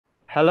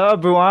Hello,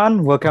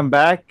 everyone. Welcome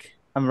back.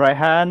 I'm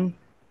Raihan,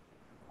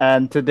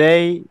 and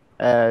today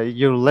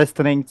you're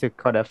listening to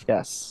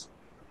Codevcast.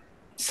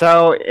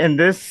 So, in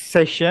this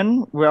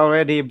session, we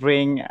already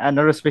bring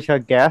another special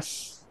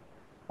guest.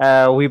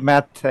 We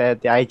met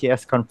at the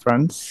IGS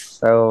conference,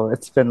 so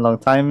it's been a long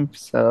time.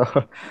 So,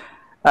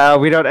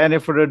 without any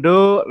further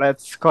ado,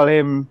 let's call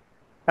him.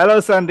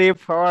 Hello, Sandeep.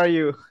 How are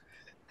you?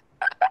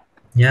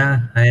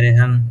 Yeah, hi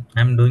Rehan.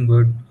 I'm doing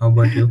good. How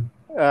about you?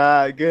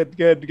 Good,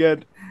 good,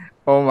 good.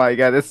 Oh my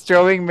God, it's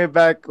throwing me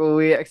back.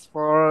 We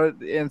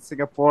explored in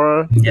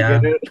Singapore Yeah,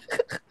 together.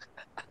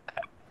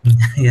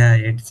 yeah.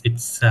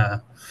 It's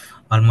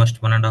almost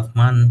 1.5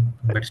 month,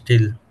 but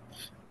still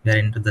we are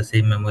into the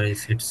same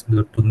memories. It's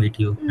good to meet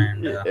you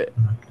and Yeah,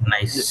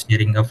 nice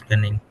sharing of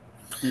learning.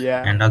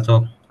 yeah, And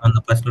also on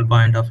the personal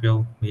point of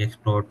view, we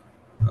explored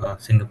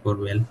Singapore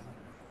well.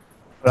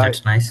 right.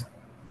 That's nice.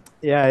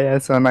 Yeah, yeah,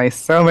 so nice.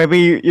 So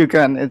maybe you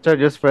can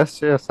introduce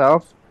first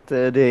yourself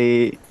to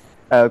the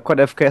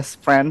Codevcast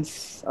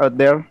friends out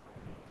there.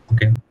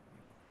 Okay.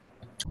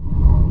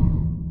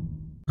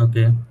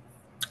 Okay.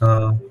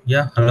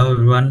 Yeah. Hello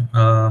everyone.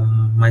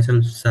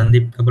 Myself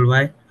Sandeep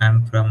Kapalawai.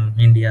 I'm from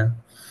India,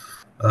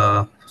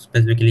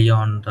 specifically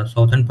on the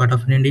southern part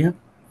of India.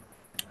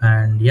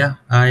 And yeah,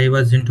 I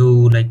was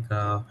into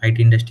IT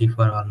industry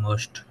for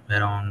almost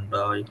around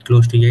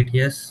close to 8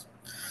 years.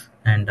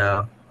 And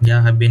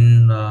yeah, I've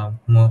been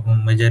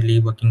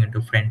majorly working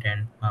into front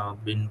end.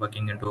 Been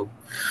working into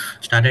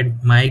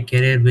started my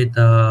career with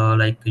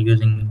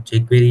using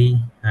jQuery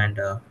and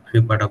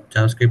few part of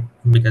JavaScript,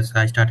 because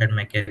I started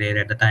my career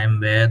at the time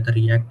where the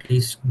React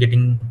is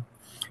getting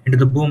into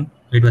the boom.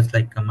 It was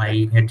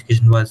my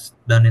education was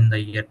done in the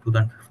year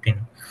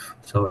 2015,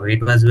 so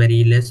it was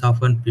very less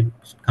often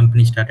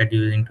companies started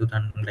using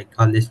 2000 like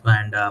all this.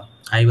 And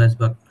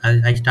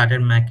I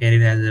started my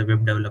career as a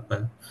web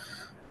developer,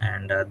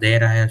 and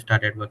there I have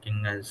started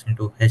working as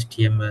into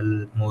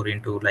HTML, more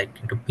into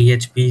into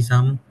PHP,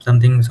 some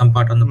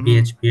part on the Mm-hmm.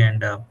 PHP,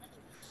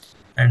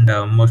 and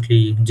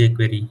mostly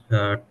jQuery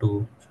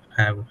to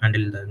have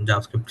handle the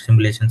JavaScript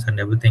simulations and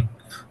everything.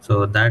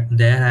 So that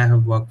there I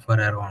have worked for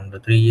around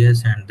 3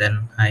 years, and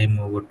then I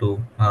moved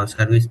to a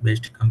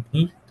service-based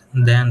company.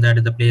 Then that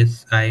is the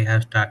place I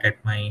have started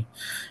my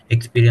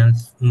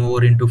experience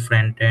more into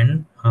front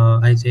end.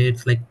 I say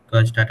it's like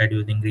I started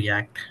using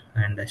React,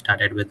 and I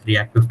started with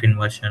React 15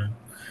 version.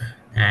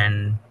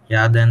 And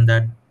yeah, then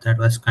that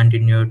was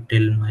continued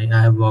till my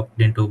I have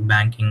worked into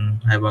banking.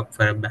 I worked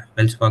for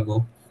Wells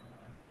Fargo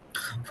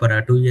for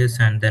 2 years,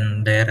 and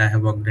then there I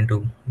have worked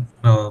into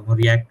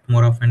React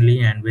more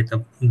oftenly. And with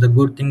the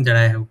good thing that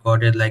I have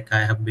got is like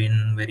I have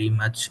been very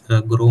much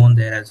grown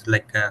there as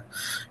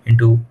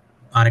into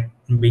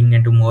being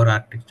into more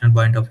architecture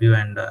point of view.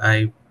 And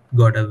I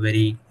got a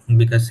very,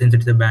 because since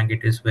it's a bank,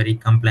 it is very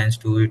compliance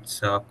to its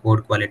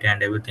code quality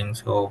and everything.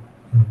 So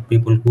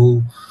people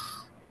who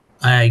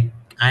I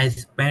I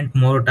spent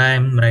more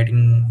time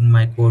writing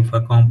my code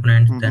for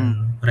components than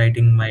Mm-hmm.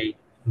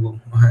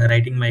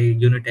 writing my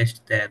unit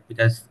test there,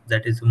 because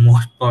that is the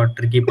most part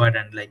tricky part,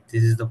 and like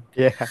this is the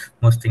Yeah.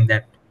 most thing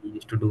that we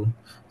used to do.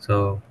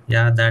 So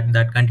yeah,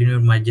 that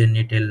continued my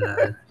journey till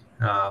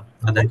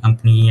other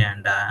company.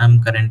 And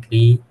I'm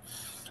currently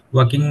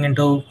working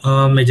into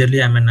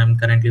majorly, I mean, I'm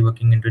currently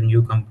working into a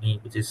new company,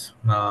 which is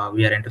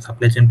we are into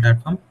supply chain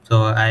platform. So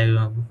I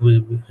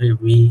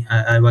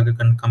work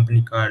at a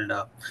company called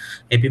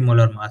AP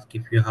Molar Mask.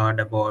 If you heard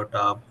about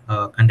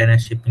container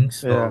shipping, Yeah.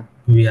 so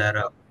we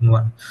are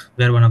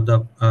one of the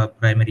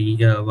primary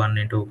one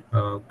into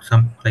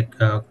some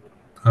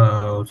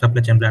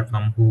supply chain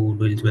platform who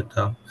deals with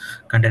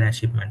container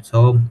shipment.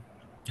 So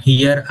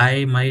here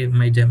my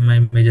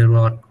major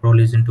work role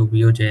is into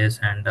Vue.js,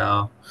 and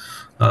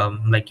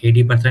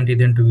 80%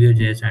 is into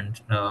Vue.js. And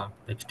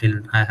like still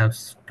I have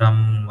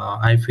some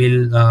I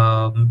feel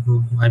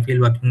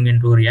working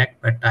into React,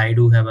 but I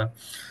do have a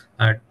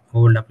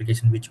old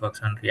application which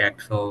works on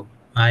React. So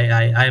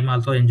I'm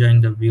also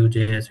enjoying the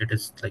Vue.js. It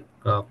is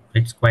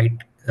it's quite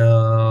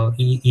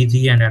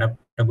easy and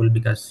adaptable,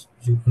 because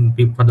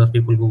for those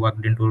people who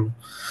worked into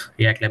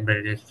React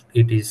libraries,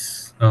 it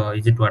is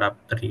easy to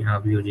adapt the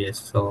Vue.js.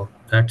 So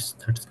that's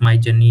my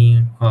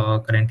journey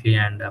currently.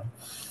 And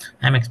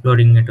I'm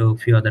exploring into a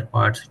few other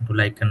parts into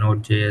like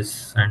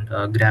Node.js and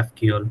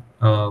GraphQL,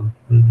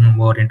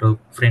 more into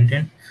front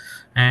end.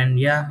 And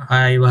yeah,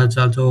 I was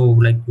also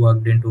like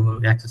worked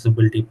into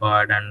accessibility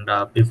part. And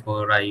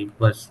before I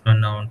was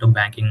known to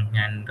banking,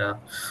 and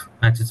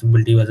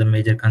accessibility was a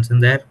major concern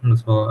there.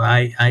 So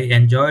I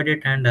enjoyed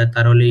it, and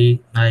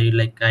thoroughly I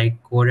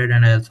coded,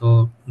 and I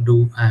also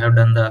do I have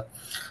done the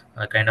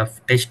kind of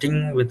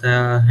testing with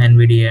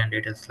NVIDIA, and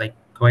it is like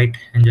quite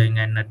enjoying.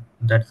 And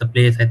that's the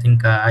place I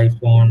think I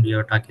found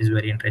your talk is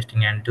very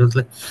interesting. And it was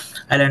like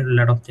I learned a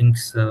lot of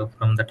things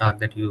from the talk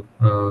that you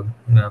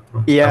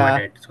Yeah.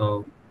 provided.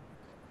 So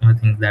I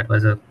think that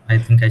was a. I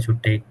think I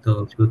should take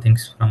the few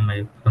things from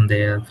my from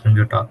there from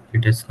your talk.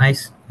 It is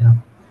nice. Yeah.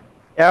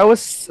 Yeah, it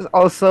was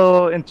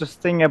also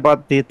interesting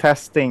about the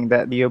testing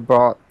that you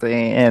brought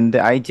in the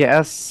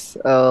IGS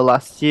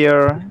last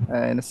year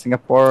in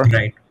Singapore.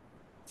 Right.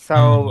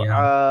 So,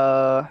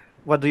 Yeah.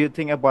 what do you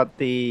think about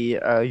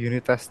the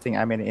unit testing?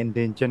 I mean, in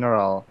the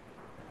general.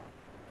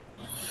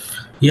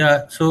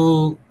 Yeah,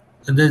 so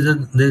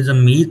there's a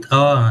myth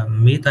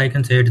I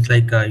can say. It's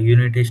like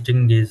unit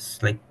testing is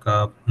like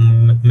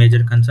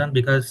major concern,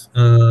 because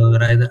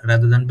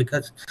rather than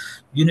because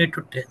you need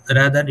to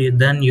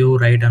than you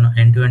write an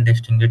end-to-end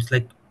testing. It's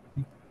like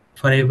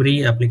for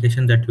every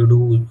application that you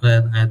do,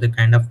 the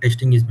kind of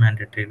testing is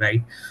mandatory,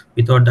 right?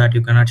 Without that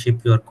you cannot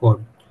ship your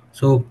code.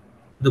 So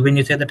when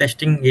you say the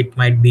testing, it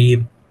might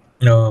be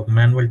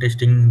manual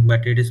testing,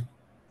 but it is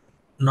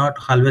not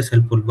always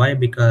helpful. Why?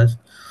 Because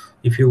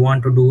if you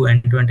want to do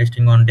end-to-end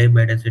testing on day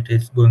by day, it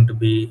is going to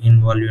be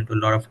involved into a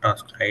lot of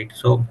tasks, right?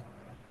 So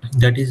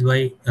that is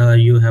why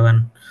you have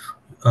an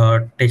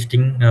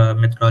testing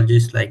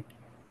methodologies like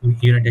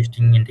unit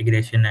testing,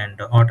 integration, and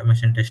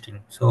automation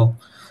testing. So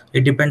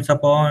it depends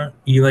upon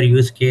your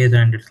use case.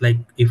 And it's like,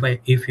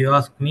 if you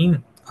ask me,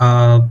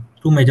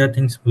 two major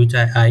things which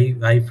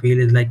I feel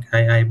is like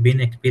I've been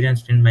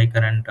experienced in my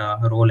current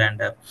role,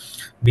 and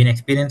been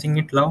experiencing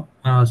it now.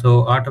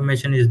 So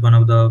automation is one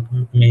of the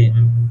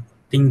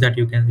thing that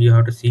you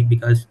have to see,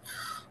 because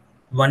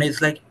one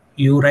is like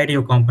you write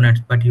your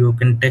components, but you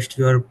can test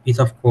your piece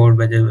of code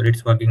whether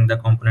it's working, the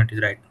component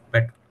is right.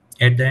 But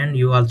at the end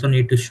you also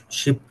need to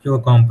ship your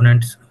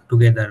components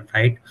together,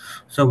 right?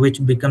 So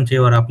which becomes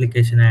your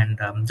application, and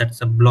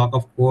that's a block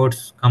of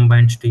codes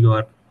combines to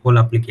your whole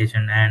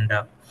application. And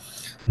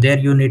there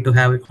you need to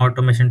have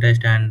automation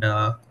test. And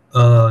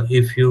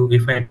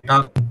if I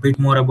talk a bit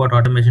more about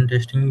automation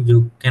testing,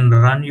 you can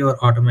run your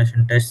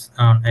automation tests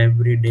on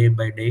every day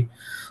by day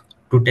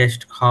to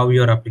test how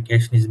your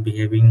application is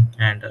behaving.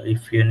 And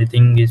if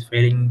anything is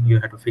failing, you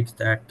have to fix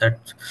that.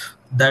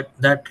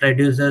 That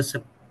reduces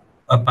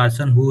a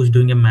person who is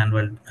doing a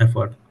manual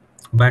effort.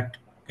 But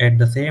at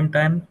the same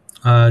time,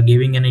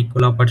 giving an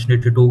equal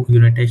opportunity to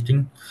unit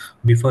testing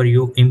before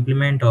you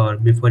implement or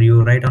before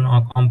you write on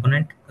a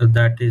component,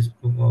 that is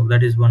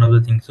one of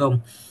the things.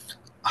 So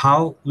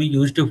how we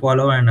used to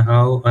follow, and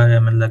how I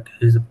mean, like,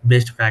 is the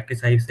best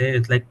practice I say,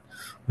 it's like,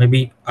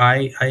 maybe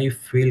I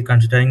feel,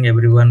 considering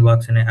everyone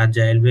works in an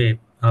agile way,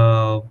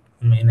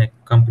 in a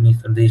companies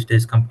these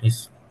days,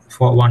 companies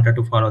wanted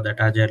to follow that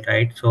agile,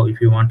 right? So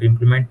if you want to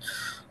implement,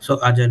 so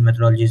agile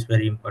methodology is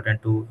very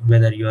important to,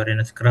 whether you are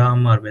in a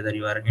scrum or whether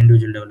you are an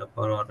individual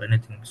developer or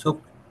anything.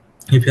 So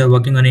if you are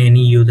working on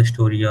any user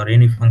story or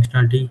any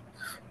functionality,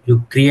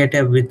 you create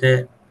a with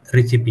a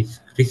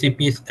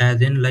recipes,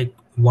 as in like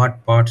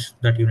what parts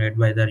that you need,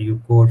 whether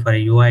you code for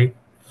a UI,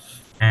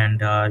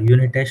 and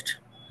unit test,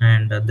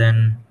 and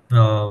then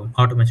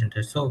automation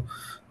test. So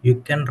you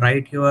can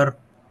write your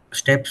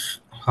steps,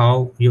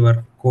 how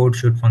your code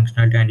should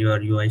functionality and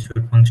your UI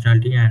should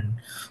functionality. And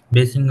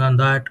basing on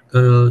that,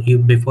 you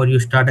before you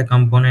start a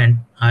component,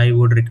 I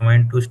would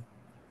recommend to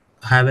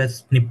have a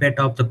snippet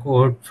of the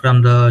code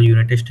from the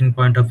unit testing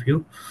point of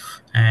view.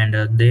 And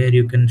there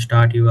you can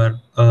start your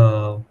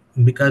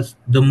because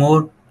the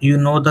more you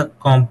know the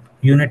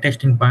unit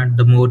testing part,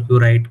 the more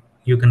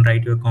you can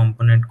write your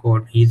component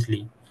code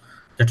easily.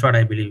 That's what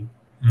I believe.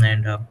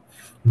 And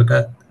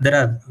because there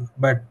are,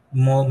 but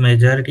more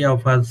majority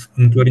of us,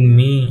 including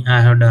me,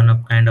 I have done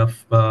a kind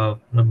of a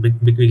big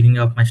beginning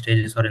of my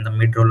stages, or in the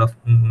mid roll of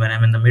when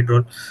I'm in the mid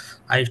roll,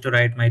 I used to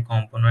write my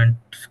component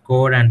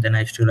code, and then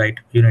I used to write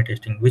unit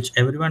testing, which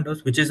everyone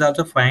does, which is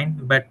also fine.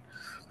 But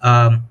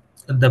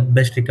the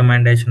best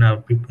recommendation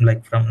of people,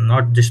 like from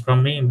not just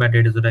from me, but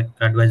it is like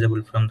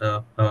advisable from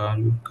the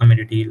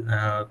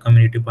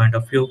community point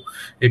of view.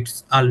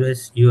 It's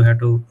always you have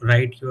to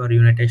write your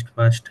unit test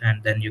first,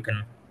 and then you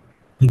can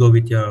go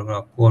with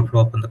your code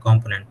flow on the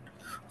component.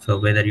 So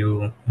whether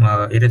you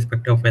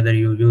irrespective of whether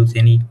you use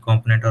any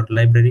component or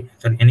library,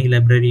 sorry, any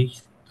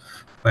libraries,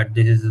 but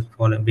this is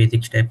follow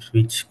basic steps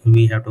which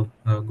we have to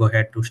go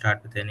ahead to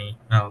start with any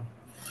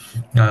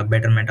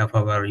betterment of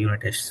our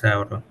unit tests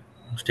or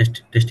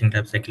testing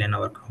type cycle in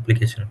our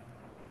application.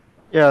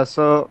 Yeah,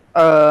 so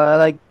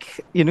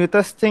like unit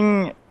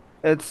testing,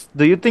 it's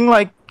do you think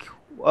like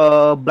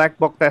black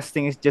box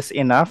testing is just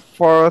enough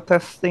for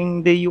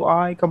testing the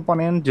UI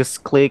component?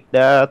 Just click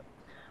that,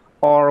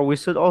 or we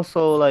should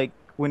also like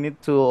we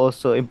need to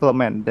also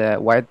implement the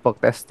white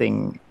box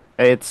testing.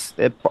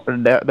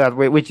 That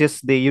way, which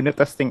is the unit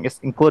testing is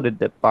included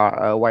the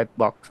white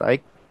box,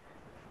 right?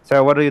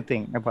 So what do you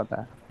think about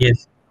that?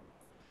 Yes.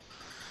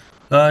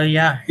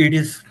 Yeah, it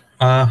is.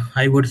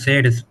 I would say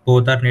it is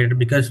both are needed,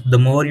 because the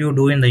more you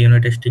do in the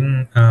unit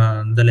testing,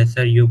 the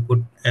lesser you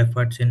put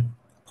efforts in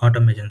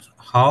automations.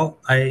 How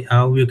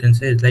you can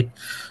say is like,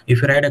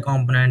 if you write a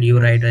component, you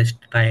write a Yes.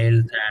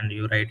 styles, and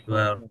you write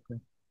your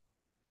Okay.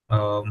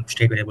 Okay.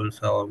 state variables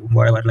or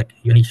whatever, like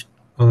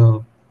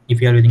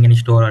if you are using any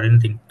store or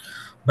anything.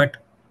 But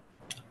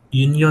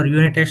in your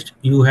unit test,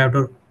 you have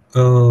to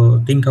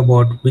think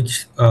about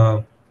which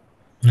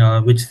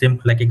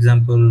sim like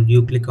example,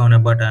 you click on a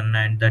button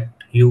and that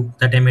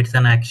that emits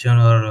an action,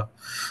 or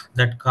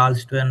that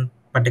calls to a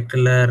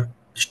particular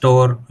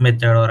store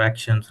method or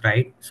actions,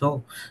 right?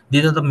 So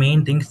these are the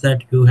main things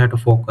that you have to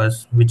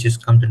focus, which is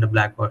comes into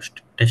black box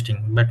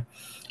testing. But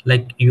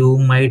like you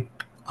might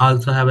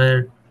also have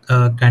a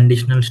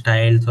conditional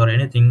styles or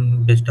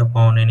anything based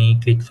upon any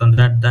clicks on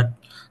that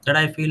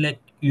I feel like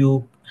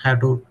you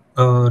have to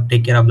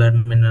take care of that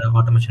in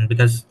automation,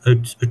 because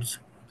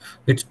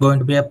it's going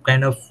to be a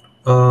kind of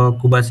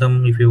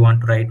kubasum if you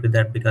want to write with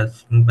that,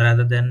 because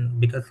rather than,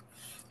 because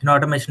in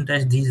automation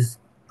test these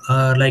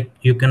like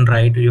you can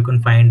write, you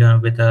can find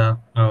with a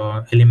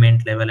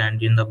element level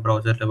and in the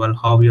browser level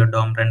how your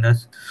DOM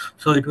renders,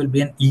 so it will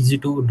be an easy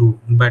to do.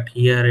 But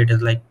here it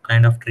is like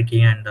kind of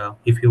tricky, and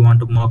if you want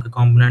to mock a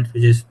component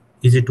which is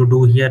easy to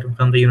do here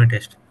from the unit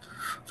test,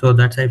 so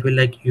that's I feel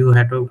like you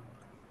have to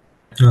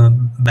uh,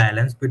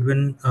 balance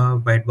between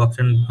white box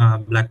and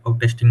black box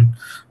testing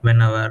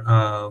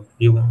whenever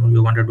you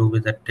want to do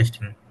with that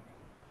testing.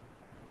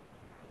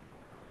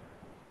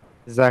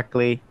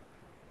 Exactly.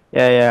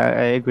 Yeah, yeah,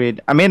 I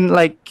agreed. I mean,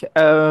 like,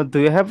 do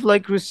you have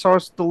like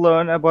resource to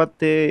learn about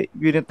the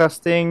unit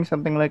testing,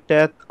 something like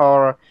that,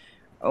 or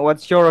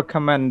what's your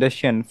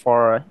recommendation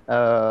for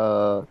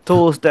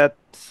tools that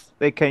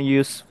they can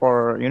use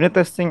for unit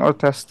testing or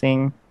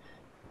testing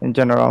in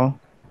general?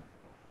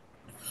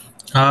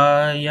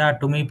 Yeah,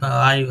 to me,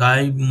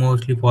 I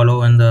mostly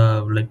follow in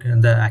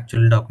the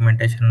actual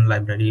documentation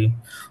library.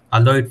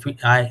 Although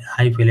I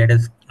feel it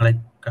is like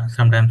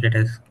sometimes it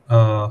is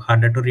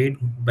harder to read,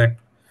 but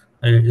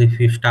if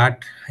you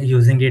start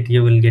using it,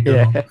 you will get to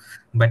know. Yeah.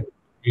 But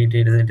it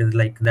is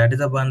like that is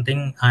the one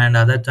thing. And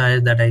other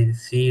choice that I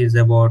see is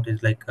about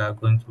is like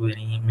going through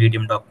any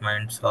medium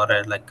documents, or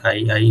like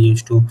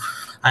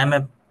I'm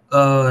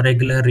a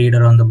regular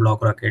reader on the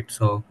blog rocket,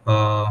 so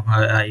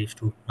I used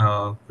to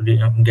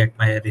get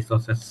my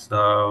resources,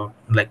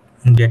 like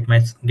get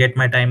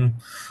my time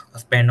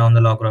spent on the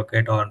log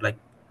rocket, or like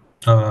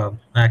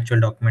actual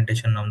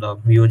documentation on the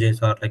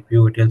Vue.js or like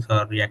Vue utils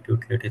or React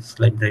utilities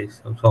libraries.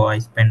 So I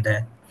spend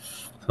there.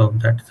 So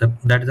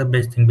that is the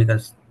best thing,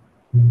 because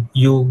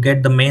you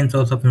get the main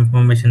source of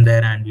information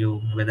there, and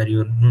you, whether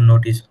you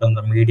notice from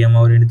the medium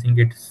or anything,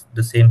 it's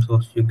the same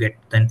source you get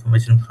the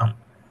information from.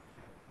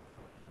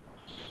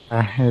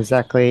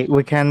 Exactly.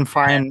 We can And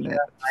find yeah,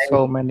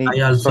 so I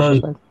many also,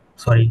 sources, right?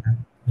 sorry,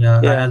 yeah,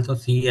 I Yeah. also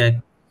see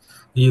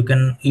you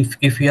can,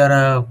 if you are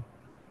a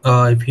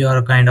if you are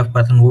a kind of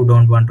person who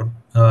don't want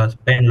to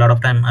spend a lot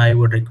of time, I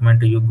would recommend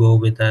to you go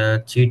with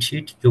a cheat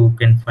sheet you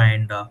can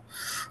find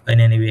in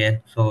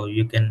anywhere, so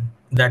you can,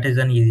 that is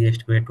an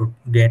easiest way to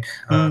get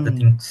the Mm,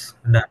 things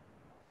done.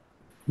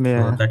 So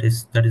yeah. that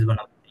is one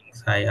of the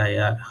things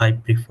I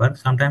prefer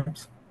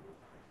sometimes.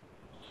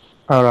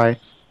 All right.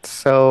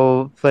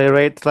 So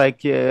Playwright,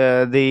 like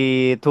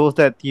the tools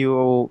that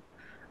you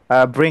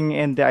bring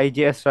in the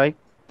IGS, right?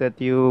 That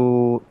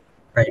you,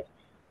 Right.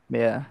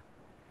 yeah.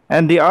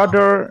 And the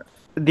other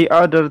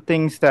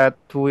things that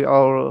we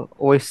all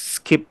always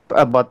skip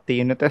about the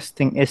unit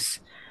testing is,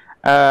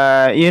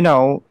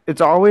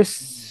 it's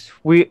always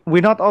we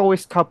not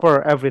always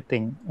cover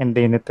everything in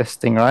the unit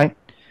testing, right?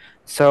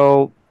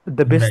 So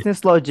the Right.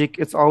 business logic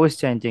is always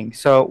changing.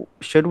 So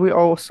should we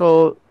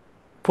also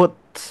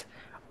put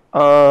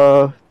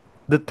uh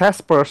the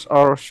test first,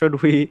 or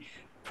should we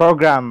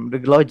program the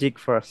logic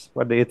first?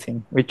 What do you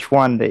think? Which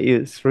one that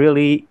is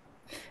really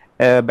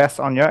best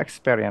on your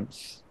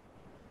experience?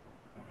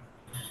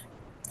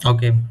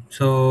 Okay,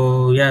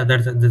 so yeah,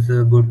 this is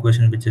a good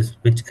question, which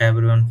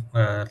everyone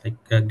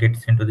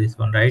gets into this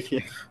one, right? Yeah.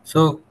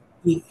 So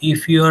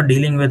if you are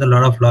dealing with a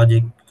lot of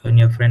logic in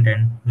your front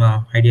end,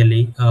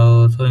 ideally,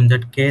 so in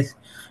that case,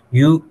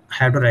 you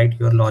have to write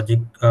your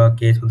logic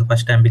case for the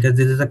first time, because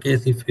this is a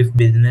case if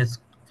business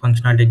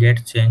functionality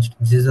gets changed,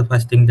 this is the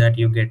first thing that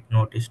you get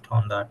noticed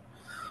on that.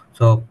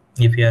 So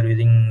if you are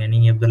using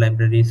any of the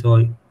libraries,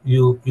 so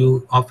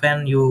you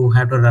often you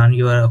have to run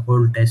your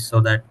whole test, so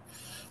that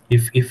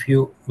if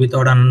you,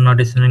 without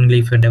understanding,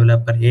 if a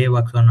developer A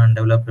works on and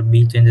developer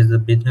B changes the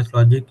business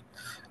logic,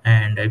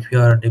 and if you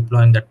are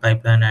deploying that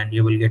pipeline, and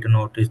you will get to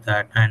notice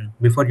that. And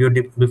before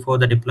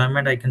the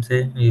deployment, I can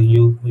say,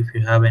 you if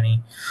you have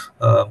any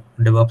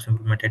DevOps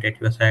implemented at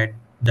your side,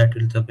 that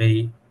is a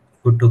very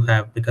good to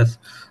have, because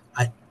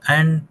I,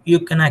 and you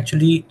can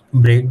actually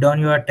break down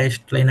your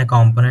test in a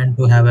component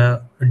to have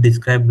a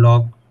describe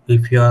block.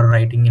 If you are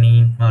writing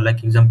any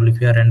like example, if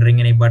you are rendering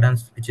any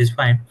buttons, which is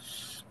fine,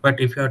 but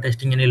if you are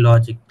testing any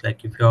logic,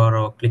 like if you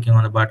are clicking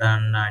on the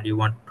button and you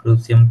want to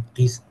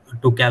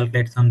to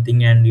calculate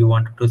something, and you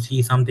want to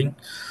see something,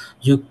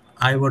 you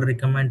I would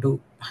recommend to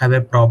have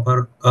a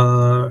proper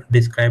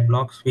describe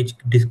blocks which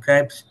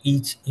describes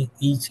each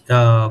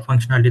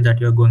functionality that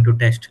you are going to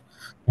test.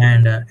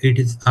 And it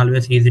is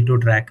always easy to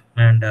track,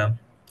 and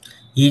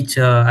each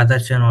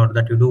assertion or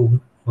that you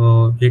do,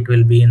 it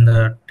will be in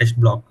the test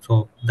block,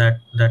 so that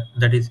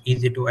is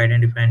easy to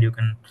identify, and you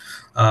can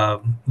uh,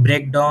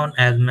 break down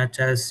as much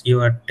as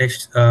your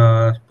text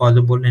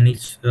possible in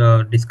each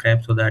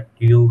describe, so that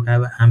you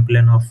have ample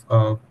enough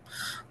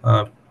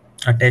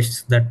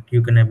tests that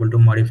you can able to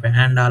modify.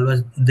 And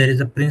always there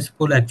is a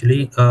principle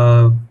actually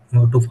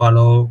to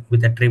follow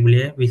with a triple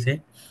A. We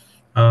say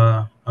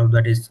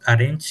that is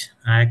arrange,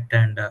 act,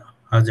 and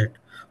hazard.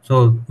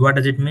 So what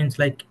does it means?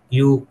 Like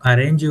you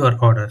arrange your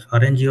orders,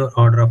 arrange your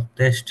order of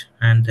test,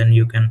 and then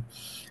you can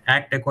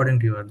act according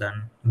to your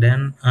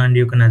then and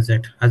you can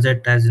hazard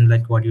as in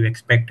like what you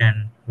expect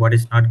and what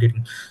is not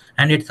getting.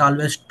 And it's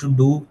always to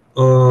do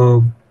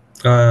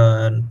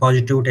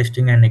positive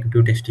testing and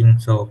negative testing.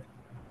 So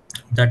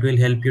that will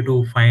help you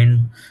to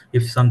find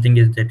if something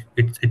is that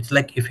it's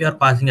like if you are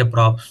passing a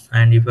props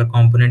and if a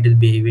component is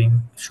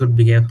behaving should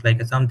behave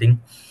like a something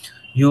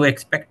you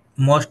expect.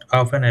 Most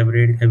often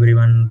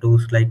everyone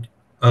does like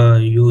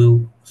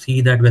you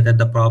see that whether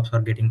the props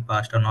are getting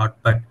passed or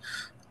not, but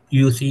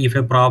you see if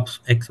a props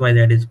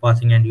xyz is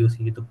passing and you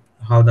see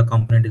how the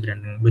component is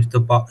rendering. If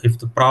the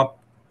prop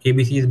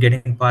abc is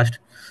getting passed,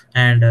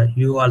 and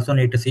you also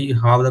need to see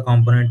how the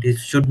component is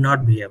should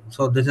not behave.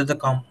 So this is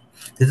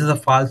a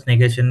false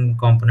negation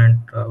component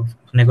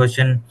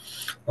negation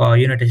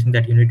unit testing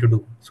that you need to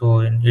do. So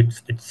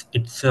it's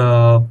this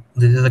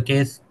is a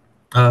case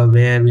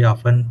where we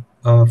often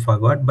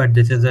forgot, but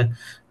this is a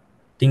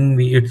thing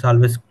we it's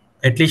always,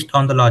 at least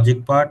on the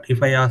logic part.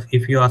 If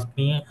you ask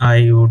me,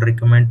 I would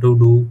recommend to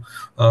do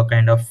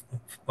kind of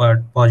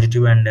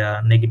positive and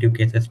negative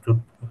cases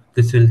to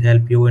this will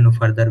help you in a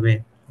further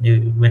way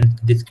when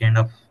this kind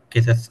of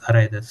cases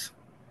arises.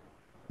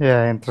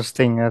 Yeah,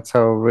 interesting. That's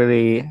so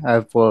really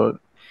helpful.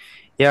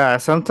 Yeah,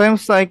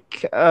 sometimes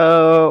like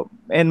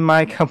in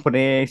my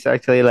company it's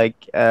actually like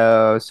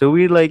so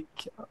we like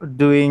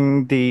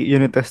doing the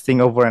unit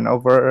testing over and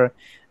over.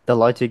 The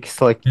logic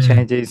is like Hmm.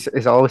 changes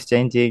is always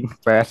changing,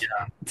 but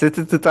Yeah,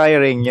 it's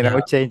tiring, you know,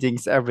 yeah, changing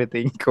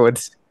everything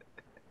codes.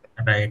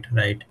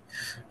 right.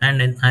 And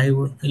then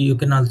you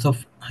can also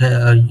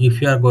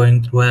if you are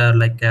going through a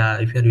like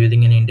if you are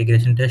using an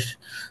integration test,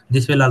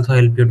 this will also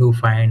help you to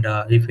find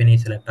if any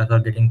selectors are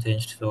getting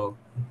changed. So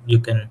you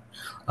can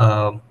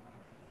uh,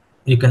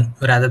 you can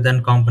rather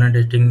than component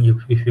testing,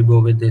 if you go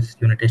with this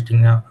unit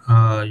testing,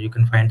 you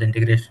can find the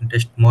integration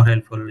test more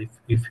helpful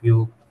if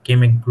you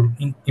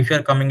if you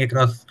are coming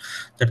across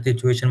that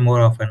situation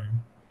more often.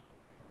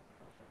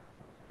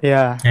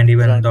 Yeah, And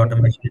even the exactly.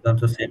 automation is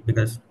also safe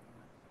because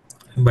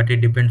but it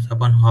depends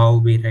upon how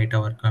we write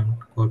our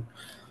code.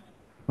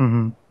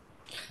 Hmm.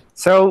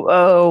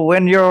 So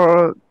when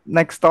your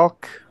next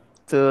talk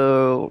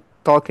to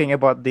talking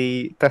about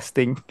the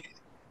testing.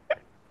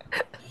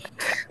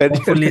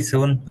 Hopefully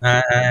soon.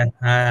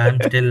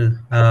 I'm still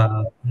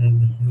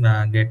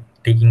get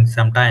taking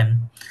some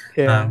time,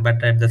 Yeah.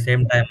 but at the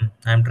same time,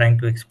 I'm trying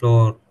to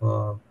explore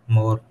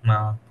more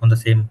on the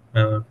same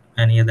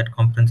any other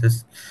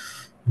conferences.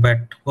 But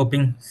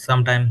hoping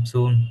sometime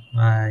soon,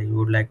 I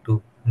would like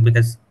to,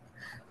 because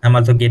I'm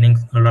also gaining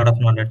a lot of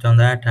knowledge on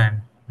that,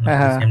 and at the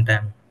Uh-huh. same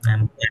time,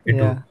 I'm happy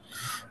to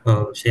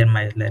Yeah. share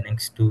my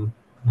learnings to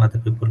other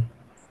people.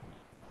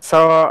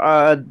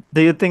 So,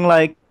 do you think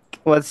like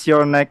what's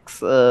your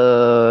next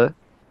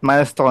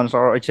milestones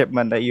or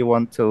achievement that you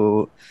want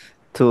to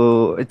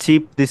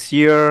achieve this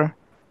year?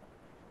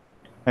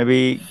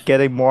 Maybe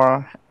getting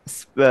more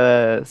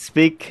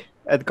speak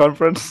at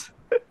conference.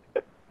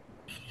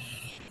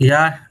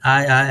 Yeah,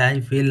 I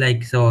feel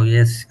like so.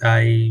 Yes,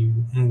 I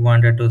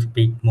wanted to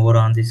speak more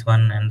on this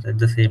one, and at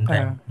the same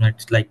time, Uh,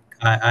 it's like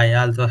I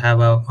also have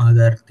a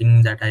other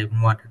thing that I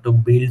wanted to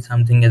build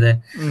something as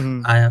a mm,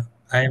 I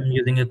I am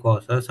using a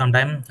Cursor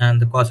sometime, and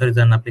the Cursor is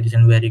an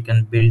application where you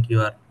can build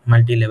your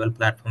multi-level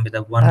platform with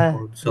a one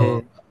code. yeah.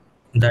 So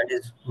that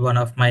is one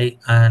of my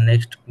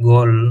next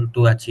goal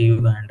to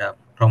achieve and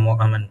promote.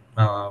 I mean,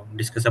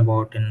 discuss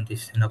about in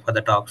this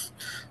further talks.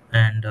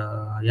 And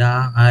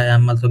yeah, I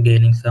am also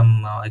gaining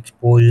some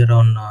exposure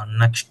on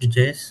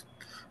Next.js,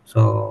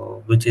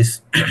 so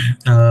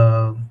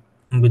uh,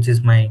 which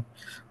is my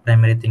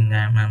primary thing.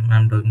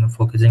 I'm doing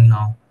focusing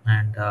now,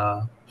 and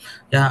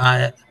yeah,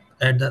 I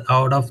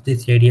out of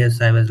these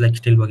areas I was like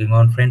still working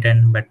on front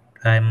end, but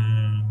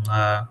I'm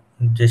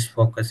just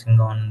focusing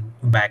on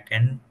back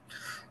end.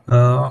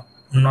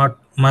 Not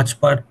much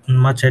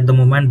at the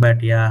moment,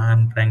 but yeah,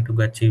 I'm trying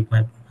to achieve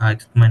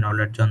my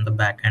knowledge on the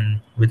back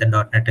end with a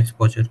 .NET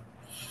exposure,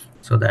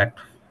 so that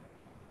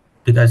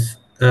because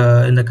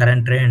in the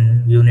current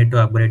trend you need to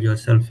upgrade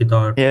yourself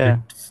without Yeah.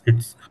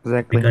 it's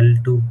Exactly.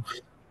 difficult to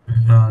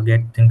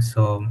get things.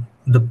 So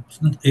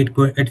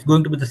it's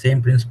going to be the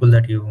same principle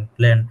that you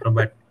learn from,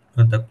 but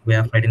the way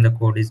of writing the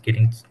code is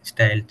getting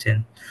style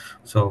change.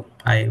 So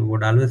I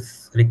would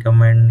always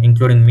recommend,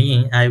 including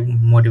me, I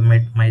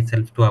motivate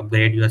myself to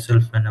upgrade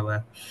yourself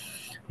whenever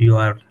you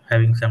are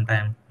having some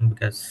time,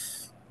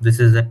 because this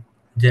is a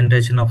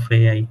generation of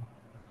AI.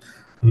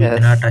 We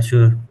cannot Yes.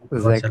 assure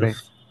Exactly.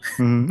 ourselves.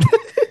 Mm.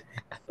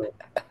 So,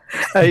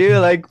 Are you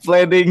like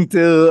planning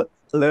to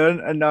learn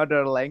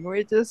another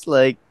languages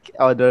like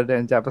other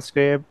than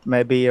JavaScript?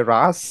 Maybe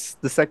Rust,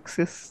 the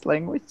sexist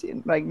language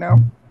in right now?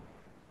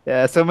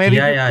 Yeah, so many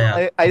yeah, yeah,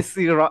 people yeah. I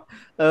see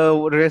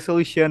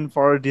resolution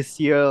for this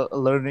year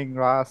learning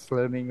Rust,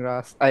 learning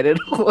Rust. I don't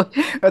know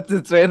what's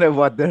the trend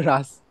about the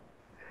Rust.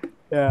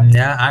 Yeah.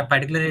 Yeah, I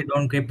particularly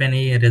don't keep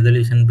any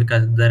resolution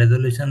because the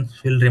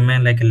resolutions will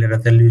remain like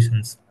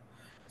resolutions.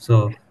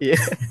 So Yeah.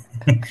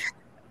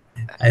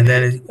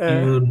 either Uh,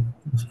 you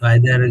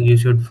either you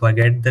should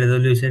forget the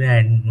resolution,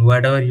 and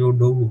whatever you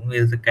do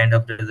is a kind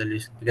of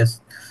resolution,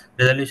 because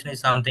resolution is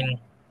something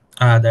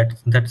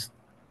that's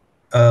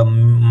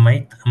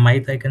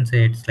might I can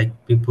say. It's like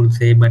people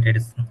say, but it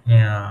is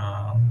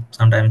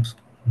sometimes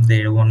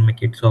they won't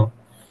make it. So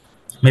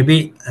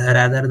maybe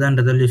rather than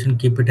resolution,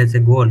 keep it as a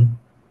goal.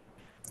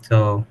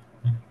 So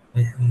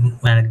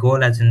and a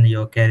goal as in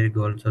your career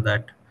goal, so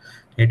that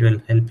it will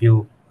help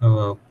you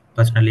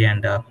personally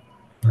and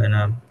in,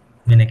 a,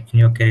 in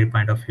your career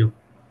point of view.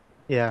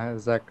 yeah,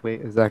 exactly,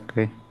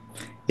 exactly.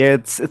 Yeah,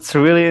 it's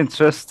really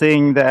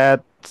interesting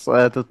that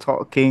to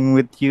talking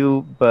with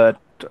you, but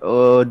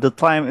the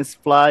time is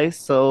flies.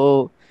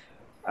 So,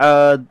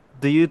 uh,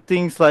 do you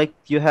think like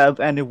you have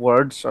any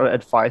words or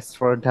advice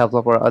for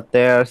developer out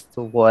there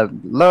to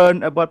want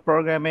learn about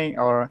programming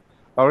or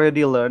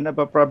already learn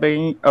about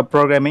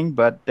programming,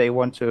 but they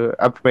want to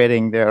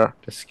upgrading their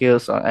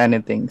skills or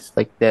anything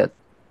like that?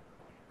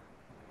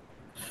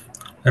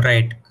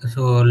 Right.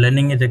 So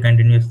learning is a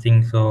continuous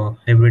thing. So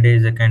every day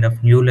is a kind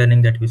of new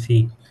learning that we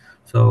see.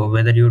 So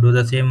whether you do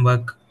the same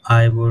work,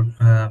 I would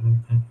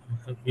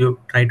you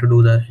try to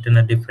do the it in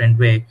a different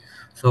way.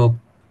 So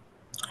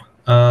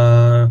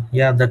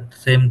yeah, that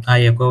same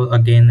I echo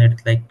again.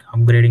 It's like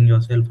upgrading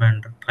yourself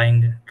and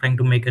trying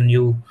to make a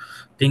new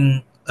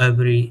thing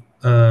every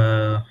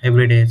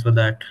day, so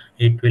that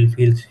it will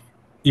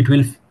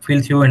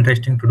feels you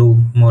interesting to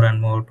do more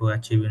and more to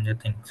achieve in the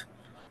things.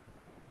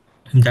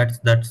 That's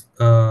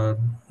the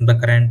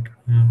current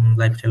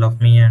lifestyle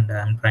of me, and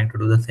I'm trying to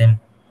do the same.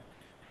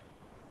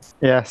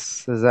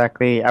 Yes,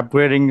 exactly.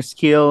 Upgrading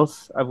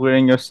skills,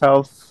 upgrading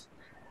yourself.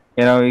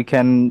 You know, you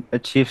can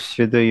achieve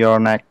to do your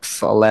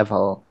next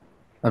level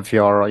of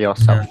Yeah,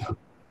 yourself.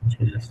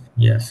 yes,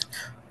 yes.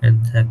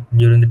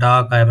 During the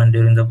talk, I mean,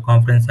 during the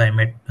conference, I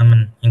met, I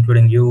mean,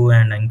 including you,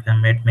 and I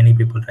met many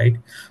people, right?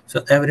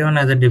 So everyone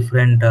has a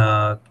different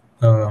uh,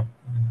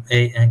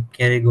 a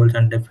career goals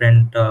and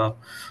different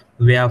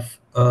way of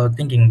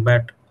thinking,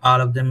 but all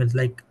of them is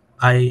like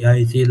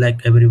I see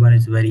like everyone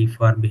is very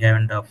far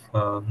behind of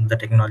the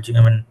technology.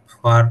 I mean,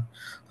 far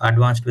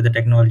advanced with the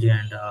technology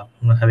and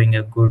having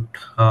a good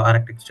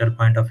architecture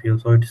point of view.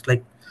 So it's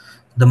like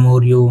the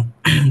more you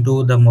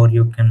do, the more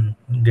you can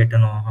get to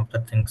know of the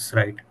things,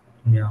 right?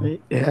 Yeah,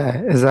 Yeah,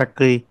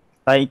 exactly.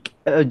 Like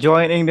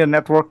joining the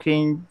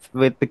networking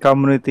with the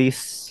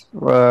communities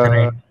right,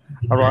 right.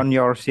 around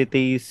your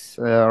cities,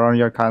 around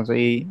your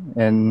country,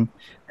 and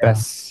Yeah,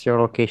 best your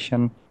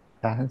location.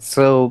 Yeah, it's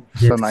so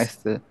yes, nice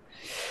to.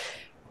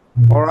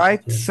 All yes,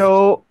 right, yes.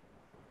 so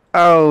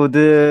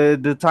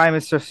the time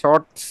is so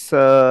short.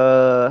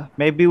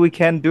 Maybe we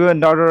can do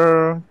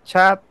another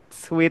chat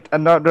with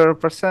another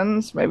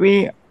persons.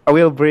 Maybe I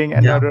will bring Yeah.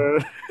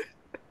 another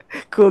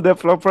cool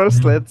developers.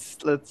 Mm.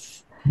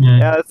 Let's Mm.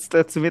 yeah,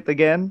 let's meet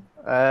again,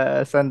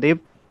 Sandeep.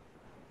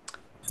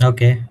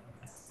 Okay.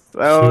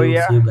 So See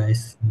yeah, you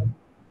guys.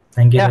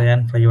 Thank you, yeah.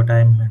 Ryan, for your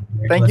time. And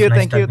it Thank was you, nice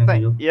thank you. talking to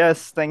you.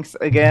 Yes, thanks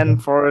Thank again you.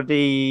 for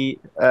the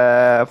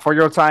for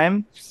your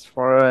time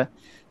for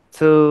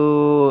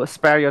to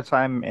spare your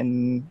time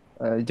in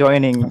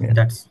joining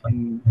That's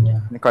fine. in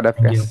Yeah. the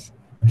Thank you. Codevcast.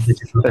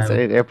 Pleasure to That's have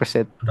it. I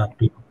appreciate. to talk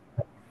to you.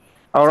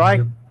 All Thank right.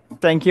 you.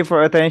 Thank you for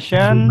Thank you.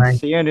 attention. Bye.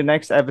 See you in the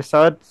next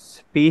episode.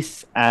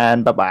 Peace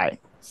and bye bye.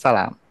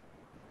 Salam.